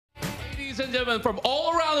ladies and gentlemen, from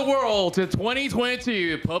all around the world to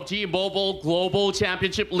 2022 PUBG Mobile Global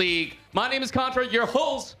Championship League. My name is Contra, your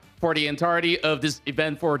host for the entirety of this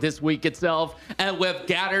event for this week itself. And we've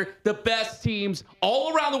gathered the best teams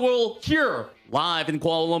all around the world here, live in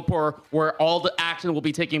Kuala Lumpur, where all the action will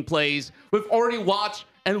be taking place. We've already watched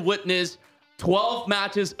and witnessed 12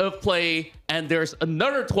 matches of play, and there's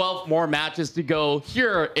another 12 more matches to go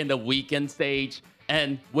here in the weekend stage.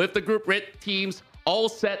 And with the group red teams all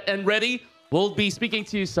set and ready, we'll be speaking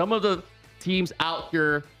to some of the teams out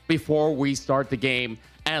here before we start the game.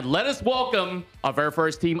 And let us welcome our very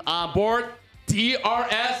first team on board,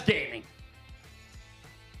 DRS Gaming.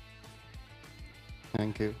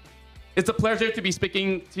 Thank you. It's a pleasure to be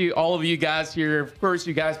speaking to all of you guys here. Of course,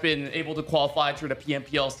 you guys been able to qualify through the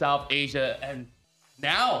PMPL South Asia, and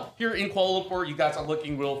now here in Kuala Lumpur, you guys are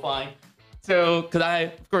looking real fine. So could I,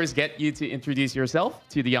 of course, get you to introduce yourself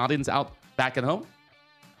to the audience out back at home?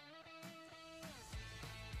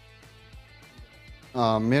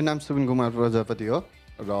 मेरो नाम सुबिन कुमार प्रजापति हो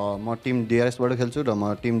र म Tim DRS बाट खेल्छु र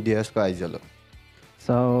म Tim DRS को आइजल हो.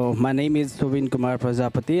 So my name is Subin Kumar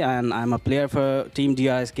Prajapati and I'm a player for Team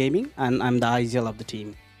DRS Gaming and I'm the IGL of the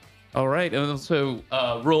team. All right, and so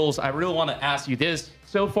Rules, I really want to ask you this.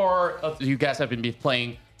 So far, you guys have been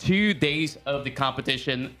playing 2 days of the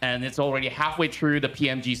competition and it's already halfway through the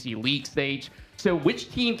PMGC League stage. So which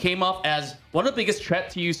team came off as one of the biggest threat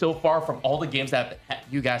to you so far from all the games that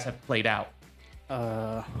you guys have played out?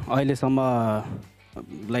 अहिलेसम्म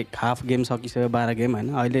like half game सकिसक्यो 12 game हैन.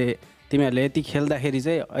 अहिले तिमीहरूले यति खेल्दाखेरि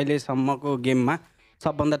चाहिँ अहिलेसम्मको गेममा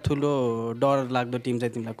सबभन्दा ठुलो डर लाग्दो टिम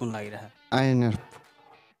चाहिँ तिमीलाई कुन लागिरहेछ? INR.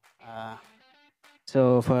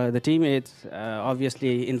 So for the team it's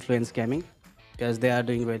obviously Influence Gaming because they are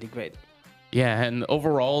doing really great. Yeah, and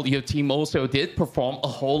overall your team also did perform a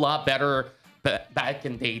whole lot better back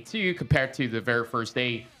in day 2 compared to the very first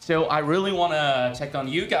day. So I really want to check on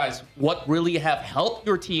you guys. What really have helped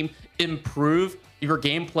your team improve your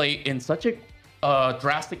gameplay in such a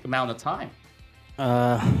drastic amount of time?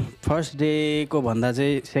 First day को भन्दा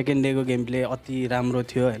चाहिँ second day को game play अति राम्रो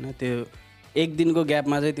थियो हैन. त्यो एक दिनको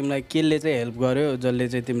ग्यापमा चाहिँ तिमीलाई केले चाहिँ हेल्प गर्यो जसले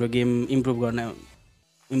चाहिँ तिम्रो गेम इम्प्रुभ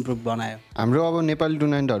बनायो? हाम्रो अब नेपाली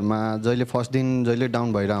टुर्नामेन्टहरुमा जहिले फर्स्ट दिन जहिले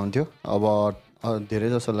डाउन भइरा हुन्थ्यो. अब धेरै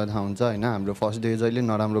जसोलाई थाहा हुन्छ हैन, हाम्रो फर्स्ट डे जहिले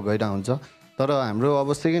नराम्रो गइरा हुन्छ. तर हाम्रो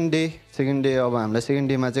अब सेकेन्ड डे अब हामीलाई सेकेन्ड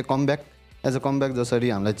डेमा चाहिँ कमब्याक एज अ कमब्याक जसरी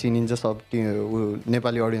हामीलाई चिनिन्छ सब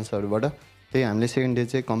नेपाली ऑडियन्सहरुबाट, त्यही हामीले सेकेन्ड डे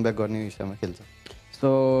चाहिँ कमब्याक गर्ने हिसाबमा खेल्छ. So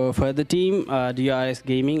for the team DRS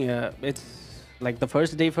Gaming, it's like the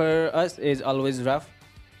first day for us is always rough.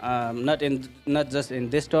 Not just in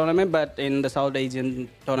this tournament, but in the South Asian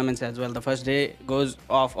tournaments as well. The first day goes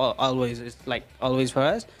off always. It's like always for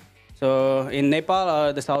us. So in Nepal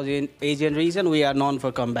or the South Asian region, we are known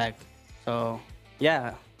for comeback. So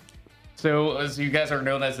yeah. So as you guys are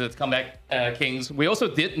known as the comeback kings, we also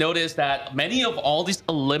did notice that many of all these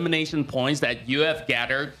elimination points that you have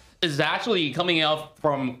gathered is actually coming out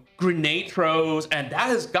from grenade throws, and that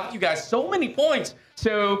has got you guys so many points.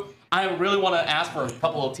 So I really want to ask for a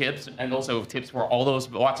couple of tips, and also tips for all those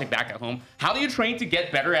watching back at home. How do you train to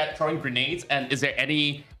get better at throwing grenades? And is there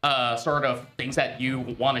any sort of things that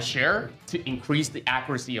you want to share to increase the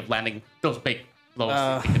accuracy of landing those big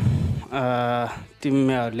blows?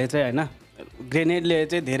 तिमीहरूले चाहिँ हैन ग्रेनेडले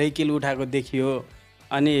चाहिँ धेरै किल उठाएको देखियो,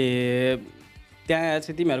 अनि त्यहाँ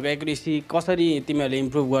चाहिँ तिमीहरूको एक्युरेसी कसरी तिमीहरूले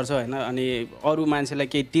इम्प्रुभ गर्छौ हैन, अनि अरु मान्छेलाई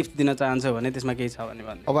केही टिप्स दिन चाहन्छौ भने त्यसमा केही छ भने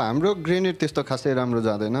भन्नु. अब हाम्रो ग्रेनेड त्यस्तो खासै राम्रो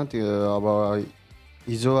जाँदैन. त्यो अब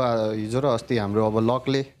हिजो र अस्ति हाम्रो अब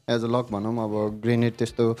लकले एज अ लक भनौँ, अब ग्रेनेड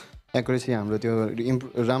त्यस्तो एक्युरेसी हाम्रो त्यो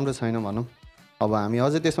राम्रो छैन भनौँ. अब हामी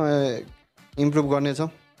अझै त्यसमा इम्प्रुभ गर्नेछौँ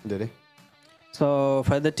धेरै. So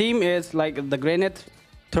for the team it's like the grenade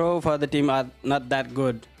throw for the team are not that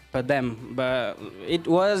good for them, but it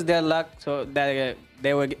was their luck, so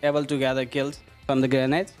they were able to gather kills from the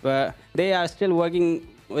grenades, but they are still working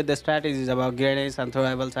with the strategies about grenades and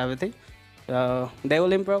throwables, everything, so they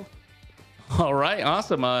will improve. All right,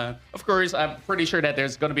 awesome. Of course, I'm pretty sure that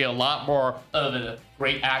there's going to be a lot more of the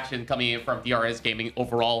great action coming in from DRS Gaming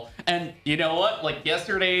overall. And you know what? Like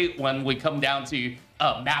yesterday, when we come down to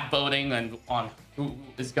map voting and on who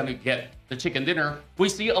is going to get the chicken dinner, we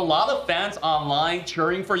see a lot of fans online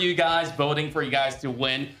cheering for you guys, voting for you guys to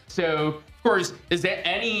win. So, of course, is there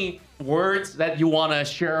any words that you want to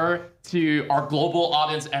share to our global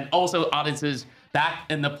audience and also audiences back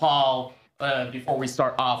in Nepal before we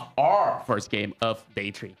start off our first game of day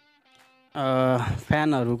 3?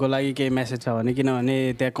 फ्यानहरूको लागि केही message छ भने,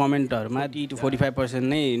 किनभने त्यहाँ कमेन्टहरुमा 30 to 45%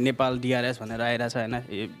 नै Nepal DRS भनेर आइरा छ हैन.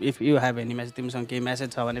 If you have any message, तिमीसँग केही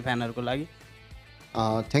मेसेज छ भने फ्यानहरूको लागि?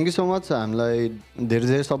 थ्याङ्क यू सो मच हामीलाई धेरै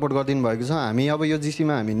धेरै सपोर्ट गरिदिनु भएको छ हामी अब यो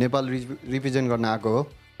जिसीमा हामी नेपाल रिप्रेजेन्ट गर्न आएको हो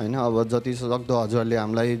होइन अब जति सक्दो हजुरहरूले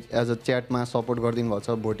हामीलाई एज अ च्याटमा सपोर्ट गरिदिनु भएको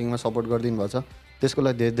छ भोटिङमा सपोर्ट गरिदिनु भएको छ त्यसको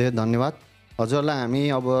लागि धेरै धेरै धन्यवाद हजुरहरूलाई हामी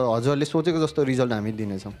अब हजुरहरूले सोचेको जस्तो रिजल्ट हामी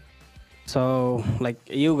दिनेछौँ So, like,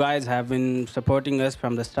 you guys have been supporting us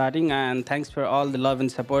from the starting, and thanks for all the love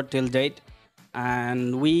and support till date.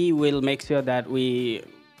 And we will make sure that we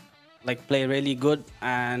like play really good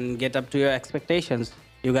and get up to your expectations.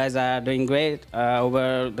 You guys are doing great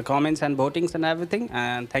over the comments and votings and everything.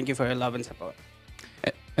 And thank you for your love and support.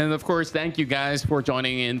 And of course, thank you guys for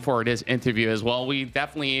joining in for this interview as well. We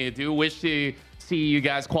definitely do wish to see you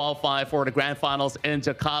guys qualify for the grand finals in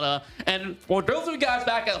Jakarta. And for those of you guys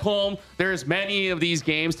back at home, there's many of these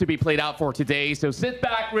games to be played out for today. So sit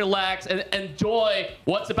back, relax, and enjoy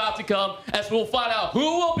what's about to come as we'll find out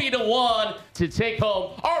who will be the one to take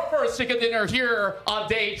home our first chicken dinner here on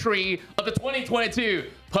day 3 of the 2022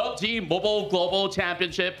 PUBG Mobile Global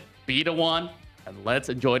Championship. Be the one, and let's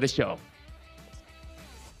enjoy the show.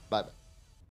 Bye.